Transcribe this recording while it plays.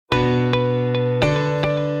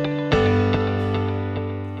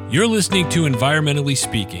You're listening to Environmentally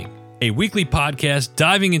Speaking, a weekly podcast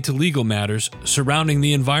diving into legal matters surrounding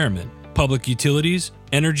the environment, public utilities,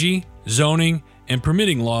 energy, zoning, and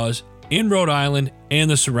permitting laws in Rhode Island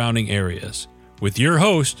and the surrounding areas, with your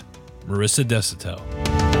host, Marissa Desitel.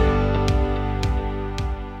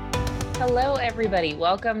 Hello, everybody.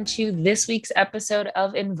 Welcome to this week's episode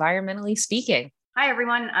of Environmentally Speaking. Hi,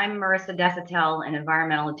 everyone. I'm Marissa Desitel, an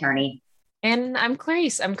environmental attorney. And I'm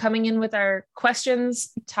Clarice. I'm coming in with our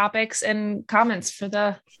questions, topics, and comments for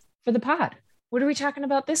the pod. What are we talking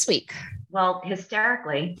about this week? Well,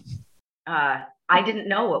 hysterically, I didn't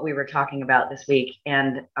know what we were talking about this week.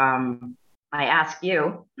 And I asked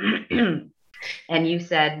you, and you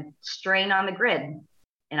said, strain on the grid.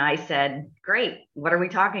 And I said, great. What are we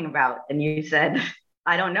talking about? And you said,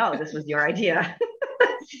 I don't know. This was your idea.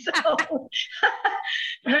 So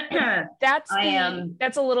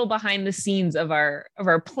that's a little behind the scenes of our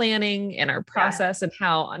planning and our process and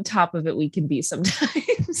how on top of it we can be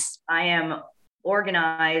sometimes. I am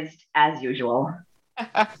organized as usual.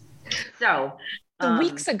 So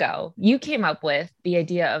weeks ago, you came up with the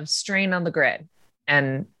idea of strain on the grid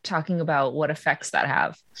and talking about what effects that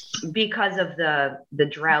have. Because of the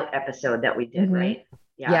drought episode that we did, right?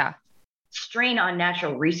 Yeah. Strain on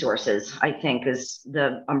natural resources, I think, is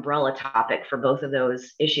the umbrella topic for both of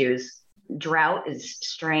those issues. Drought is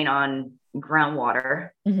strain on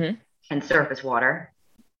groundwater and surface water,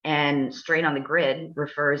 and strain on the grid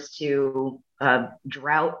refers to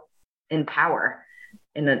drought in power,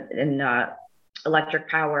 in electric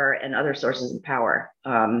power and other sources of power.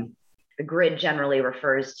 The grid generally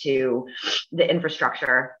refers to the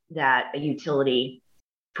infrastructure that a utility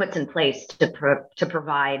puts in place to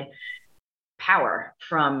provide power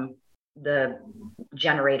from the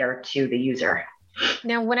generator to the user.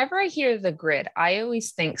 Now, whenever I hear the grid, I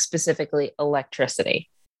always think specifically electricity.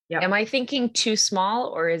 Yep. Am I thinking too small,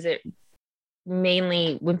 or is it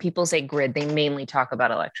mainly when people say grid, they mainly talk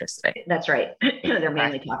about electricity? That's right. They're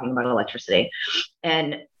mainly talking about electricity.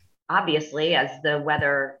 And obviously, as the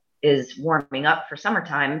weather is warming up for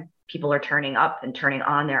summertime, people are turning up and turning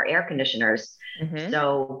on their air conditioners.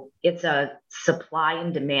 So it's a supply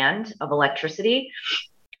and demand of electricity.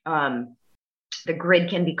 The grid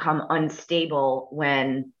can become unstable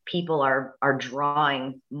when people are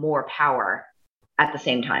drawing more power at the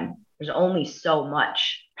same time. There's only so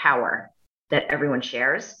much power that everyone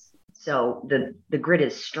shares. So the grid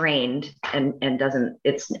is strained and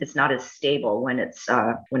it's not as stable when it's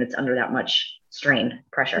under that much strain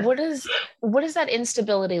pressure. What does that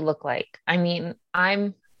instability look like? I mean,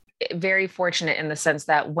 I'm very fortunate in the sense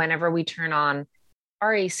that whenever we turn on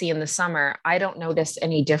our AC in the summer, I don't notice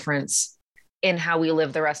any difference in how we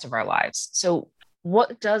live the rest of our lives. So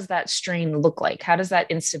what does that strain look like? How does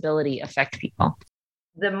that instability affect people?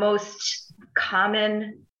 The most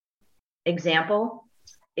common example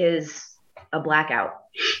is a blackout,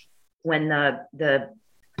 when the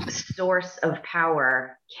source of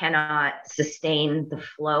power cannot sustain the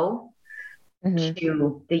flow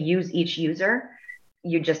to each user.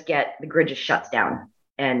 You just get, the grid just shuts down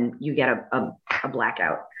and you get a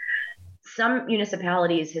blackout. Some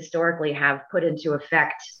municipalities historically have put into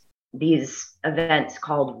effect these events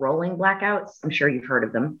called rolling blackouts. I'm sure you've heard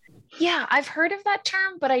of them. Yeah, I've heard of that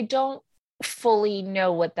term, but I don't fully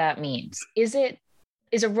know what that means. Is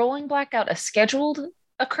a rolling blackout a scheduled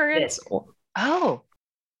occurrence? Oh,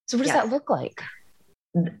 so what does that look like?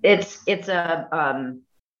 It's a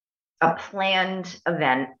planned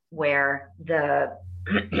event where the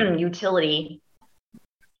utility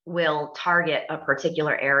will target a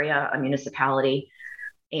particular area, a municipality,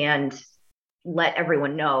 and let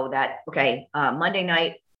everyone know that, okay, Monday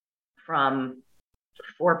night from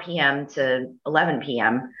 4 p.m. to 11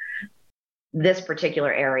 p.m., this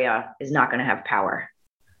particular area is not going to have power.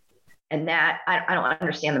 And that, I don't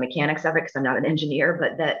understand the mechanics of it because I'm not an engineer,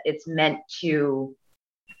 but that it's meant to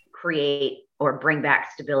create or bring back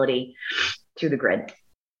stability to the grid.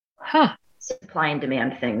 Supply and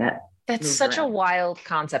demand thing that's such a wild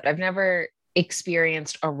concept. I've never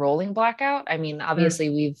experienced a rolling blackout. I mean,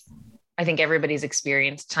 obviously I think everybody's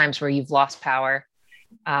experienced times where you've lost power.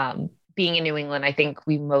 Being in New England, I think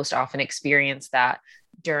we most often experience that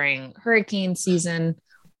during hurricane season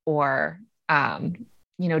or,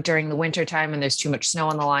 during the winter time and there's too much snow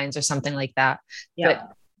on the lines or something like that. Yeah.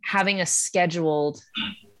 But having a scheduled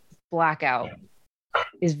blackout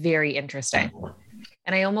is very interesting.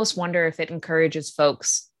 And I almost wonder if it encourages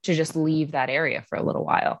folks to just leave that area for a little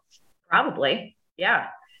while. Probably. Yeah.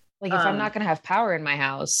 Like if I'm not going to have power in my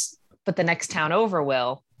house, but the next town over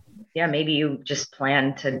will. Yeah. Maybe you just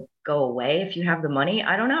plan to go away if you have the money.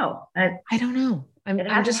 I don't know. I don't know. It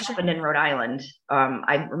hasn't happened in Rhode Island.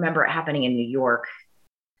 I remember it happening in New York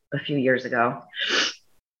a few years ago.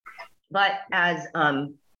 But as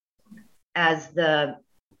the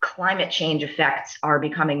climate change effects are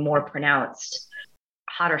becoming more pronounced,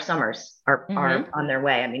 hotter summers are on their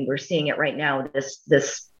way. I mean, we're seeing it right now.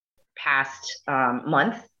 This past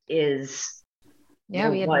month is we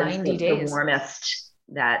had 90 days. The warmest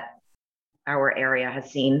that our area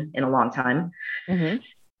has seen in a long time.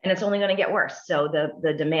 And it's only going to get worse. So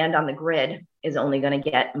the demand on the grid is only going to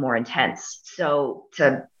get more intense. So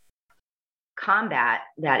to combat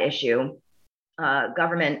that issue,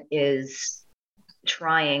 government is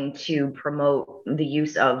trying to promote the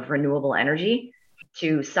use of renewable energy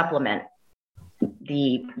to supplement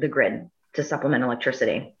the grid, to supplement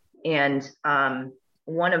electricity. And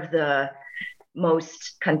one of the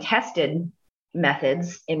most contested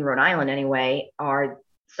methods in Rhode Island anyway are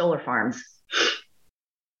solar farms.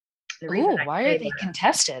 Why are they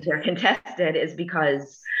contested? They're contested is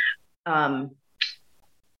because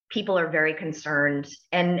people are very concerned,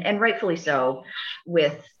 and rightfully so,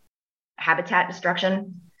 with habitat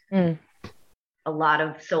destruction. A lot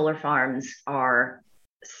of solar farms are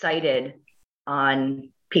sited on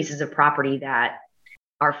pieces of property that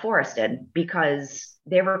are forested because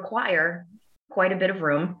they require quite a bit of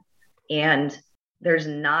room, and there's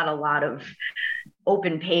not a lot of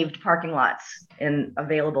open paved parking lots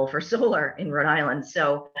available for solar in Rhode Island.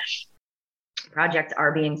 So projects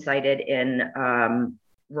are being sited in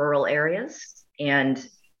rural areas and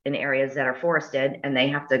in areas that are forested, and they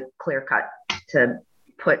have to clear cut to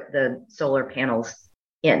put the solar panels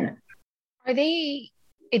in. And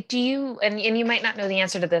you might not know the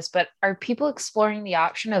answer to this, but are people exploring the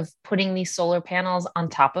option of putting these solar panels on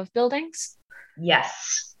top of buildings?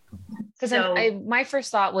 Yes. Because my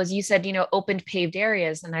first thought was, you said, open paved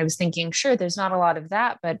areas. And I was thinking, sure, there's not a lot of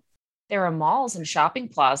that, but there are malls and shopping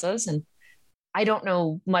plazas. And I don't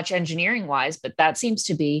know much engineering wise, but that seems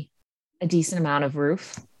to be a decent amount of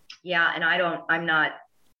roof. Yeah. And I'm not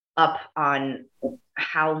up on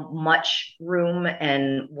how much room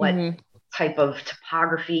and what type of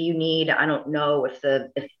topography you need. I don't know if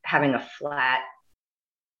having a flat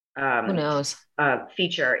who knows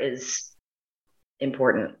feature is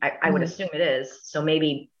important. I would assume it is. So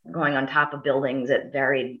maybe going on top of buildings at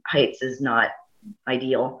varied heights is not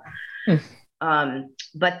ideal.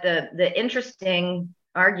 But the interesting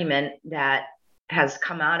argument that has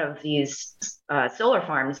come out of these solar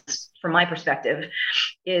farms, from my perspective,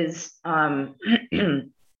 is the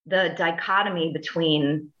dichotomy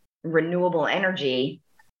between renewable energy.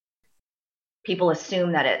 People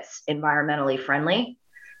assume that it's environmentally friendly.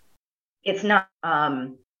 It's not.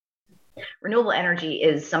 Renewable energy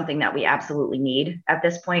is something that we absolutely need at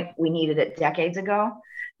this point. We needed it decades ago,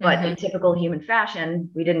 but in typical human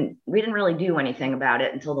fashion, we didn't really do anything about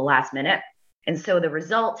it until the last minute. And so the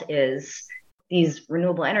result is these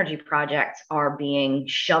renewable energy projects are being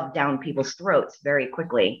shoved down people's throats very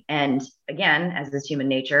quickly. And again, as is human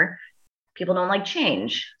nature, people don't like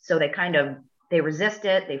change. So they resist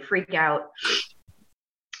it, they freak out.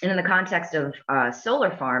 And in the context of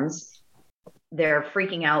solar farms, they're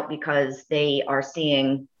freaking out because they are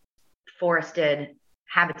seeing forested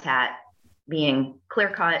habitat being clear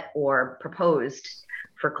cut or proposed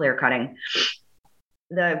for clear cutting.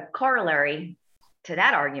 The corollary to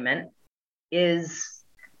that argument is,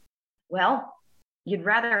 well, you'd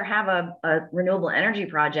rather have a renewable energy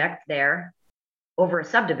project there over a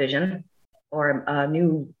subdivision or a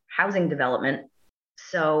new housing development.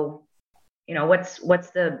 So, what's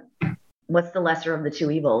the lesser of the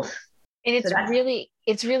two evils? And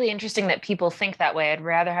it's really interesting that people think that way. I'd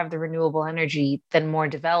rather have the renewable energy than more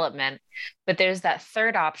development. But there's that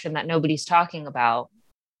third option that nobody's talking about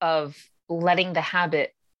of letting the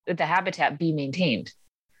habitat be maintained.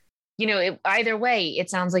 Either way,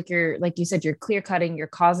 it sounds like like you said, you're clear cutting, you're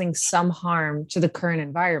causing some harm to the current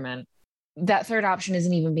environment. That third option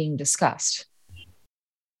isn't even being discussed.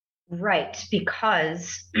 Right,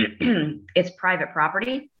 because it's private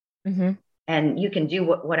property. And you can do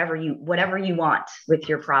whatever you want with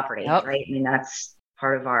your property, right? I mean, that's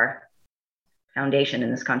part of our foundation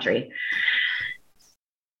in this country.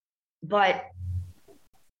 But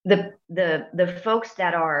the folks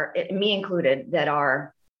that are, me included, that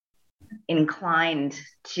are inclined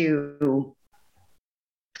to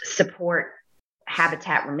support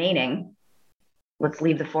habitat remaining, let's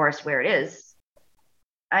leave the forest where it is.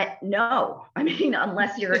 No, I mean,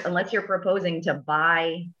 unless you're proposing to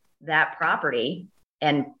buy that property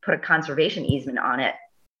and put a conservation easement on it,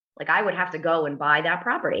 like I would have to go and buy that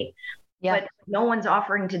property. But no one's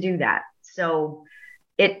offering to do that. So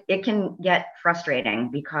it can get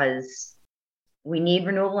frustrating because we need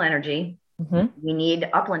renewable energy. We need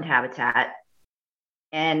upland habitat.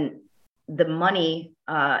 And the money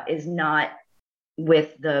is not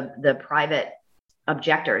with the private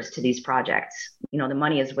objectors to these projects. You know, the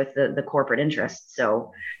money is with the corporate interests.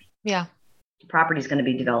 So yeah, property is going to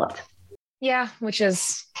be developed. Yeah, which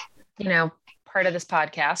is, you know, part of this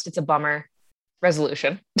podcast. It's a bummer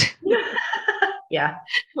resolution. Yeah.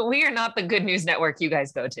 We are not the good news network you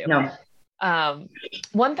guys go to. No.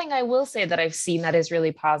 One thing I will say that I've seen that is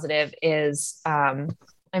really positive is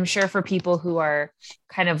I'm sure for people who are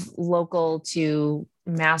kind of local to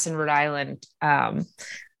Mass and Rhode Island,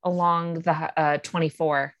 along the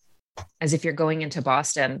 24, as if you're going into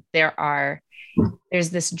Boston, there's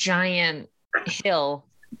this giant hill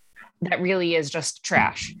that really is just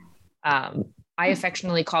trash. I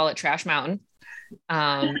affectionately call it Trash Mountain.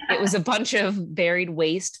 It was a bunch of buried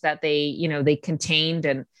waste that they contained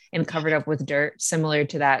and covered up with dirt, similar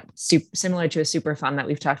to a Superfund that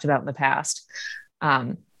we've talked about in the past.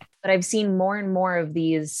 But I've seen more and more of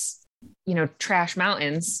these, trash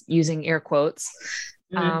mountains, using air quotes,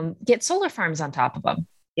 get solar farms on top of them.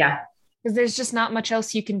 Yeah. Because there's just not much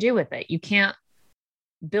else you can do with it. You can't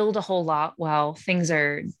build a whole lot while things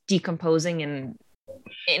are decomposing and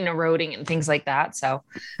eroding and things like that. So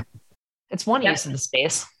it's one use of the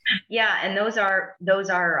space. Yeah. And those are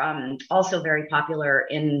also very popular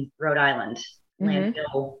in Rhode Island.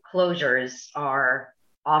 Landfill closures are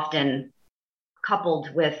often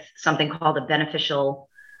coupled with something called a beneficial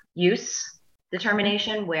use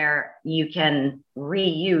determination, where you can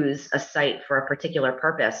reuse a site for a particular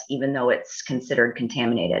purpose, even though it's considered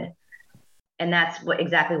contaminated. And that's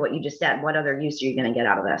exactly what you just said. What other use are you going to get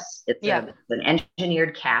out of this? It's an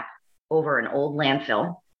engineered cap over an old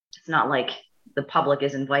landfill. It's not like the public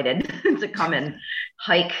is invited to come and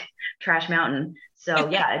hike Trash Mountain. So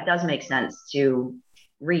yeah, it does make sense to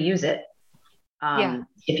reuse it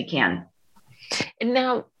if you can. And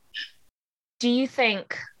now, do you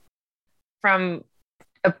think, from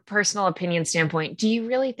a personal opinion standpoint, do you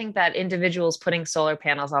really think that individuals putting solar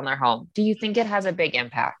panels on their home, do you think it has a big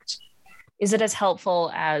impact? Is it as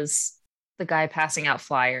helpful as the guy passing out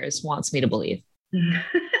flyers wants me to believe?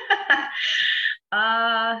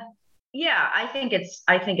 Yeah, I think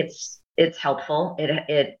it's helpful.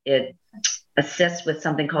 It assists with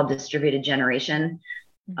something called distributed generation.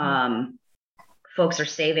 Folks are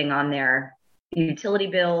saving on their utility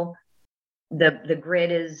bill. The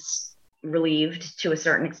grid is relieved to a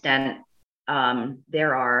certain extent.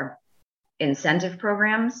 There are incentive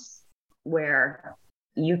programs where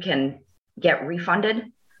you can get refunded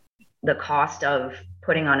the cost of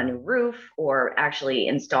putting on a new roof or actually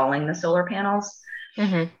installing the solar panels.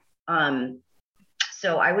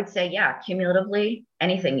 So I would say, cumulatively,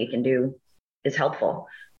 anything you can do is helpful.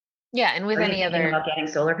 Yeah. And with any other about getting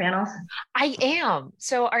solar panels? I am.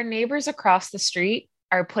 So our neighbors across the street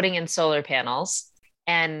are putting in solar panels,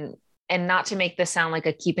 and not to make this sound like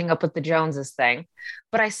a keeping up with the Joneses thing,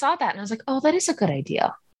 but I saw that and I was like, oh, that is a good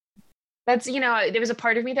idea. That's, there was a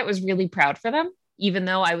part of me that was really proud for them, even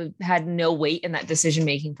though I had no weight in that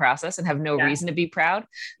decision-making process and have no reason to be proud.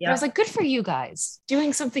 But I was like, good for you guys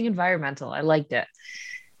doing something environmental. I liked it.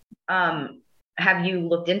 Have you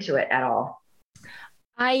looked into it at all?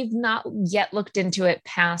 I've not yet looked into it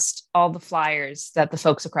past all the flyers that the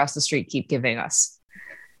folks across the street keep giving us.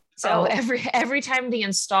 So every time the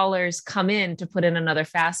installers come in to put in another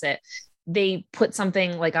facet, they put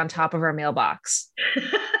something like on top of our mailbox,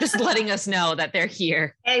 just letting us know that they're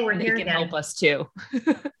here. Hey, we're here. They can help us too.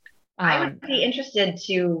 I would be interested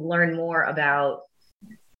to learn more about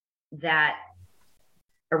that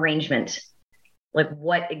arrangement. Like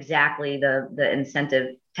what exactly the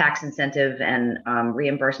incentive, tax incentive and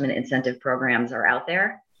reimbursement incentive programs are out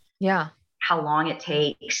there. Yeah. How long it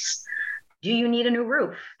takes. Do you need a new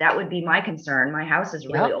roof? That would be my concern. My house is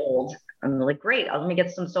really old. I'm like, great, let me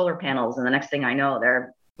get some solar panels. And the next thing I know,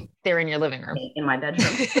 they're in your living room. In my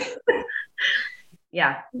bedroom.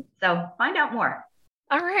 Yeah. So find out more.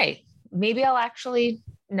 All right. Maybe I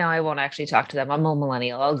won't actually talk to them. I'm a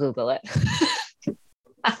millennial. I'll Google it.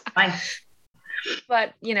 Fine.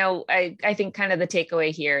 But, I think kind of the takeaway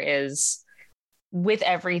here is, with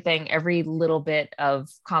everything, every little bit of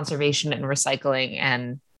conservation and recycling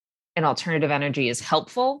and alternative energy is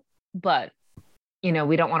helpful, but, we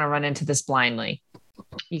don't want to run into this blindly.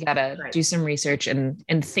 You got to do some research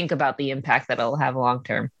and think about the impact that it'll have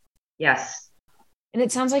long-term. Yes. And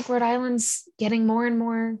it sounds like Rhode Island's getting more and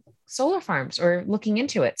more solar farms or looking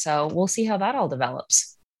into it. So we'll see how that all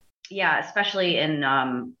develops. Yeah, especially in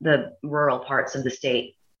the rural parts of the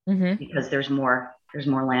state, because there's more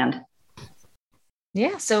land.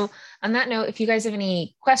 Yeah. So on that note, if you guys have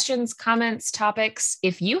any questions, comments, topics,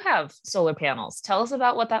 if you have solar panels, tell us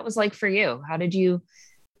about what that was like for you. How did you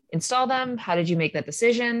install them? How did you make that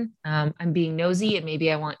decision? I'm being nosy and maybe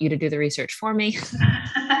I want you to do the research for me.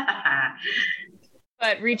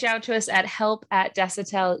 But reach out to us at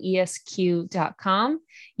help@DesautelESQ.com.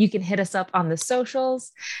 You can hit us up on the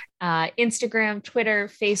socials, Instagram, Twitter,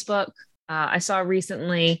 Facebook. I saw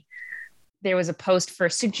recently there was a post for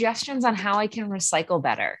suggestions on how I can recycle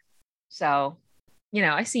better. So,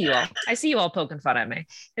 I see you all. I see you all poking fun at me.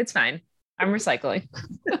 It's fine. I'm recycling.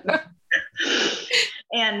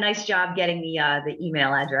 And nice job getting the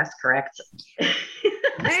email address correct.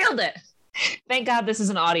 Nailed it. Thank God this is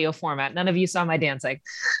an audio format. None of you saw my dancing.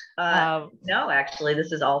 No, actually,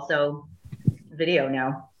 this is also video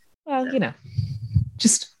now. Well,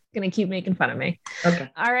 just going to keep making fun of me. Okay.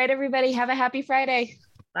 All right, everybody. Have a happy Friday.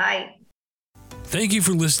 Bye. Thank you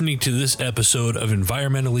for listening to this episode of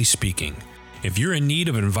Environmentally Speaking. If you're in need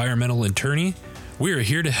of an environmental attorney, we are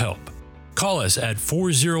here to help. Call us at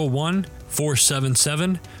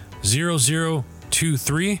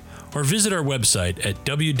 401-477-0023 or visit our website at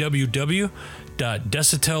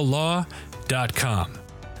www.desautellaw.com.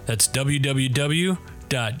 That's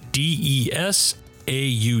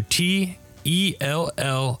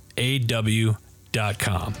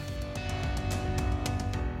www.desautellaw.com.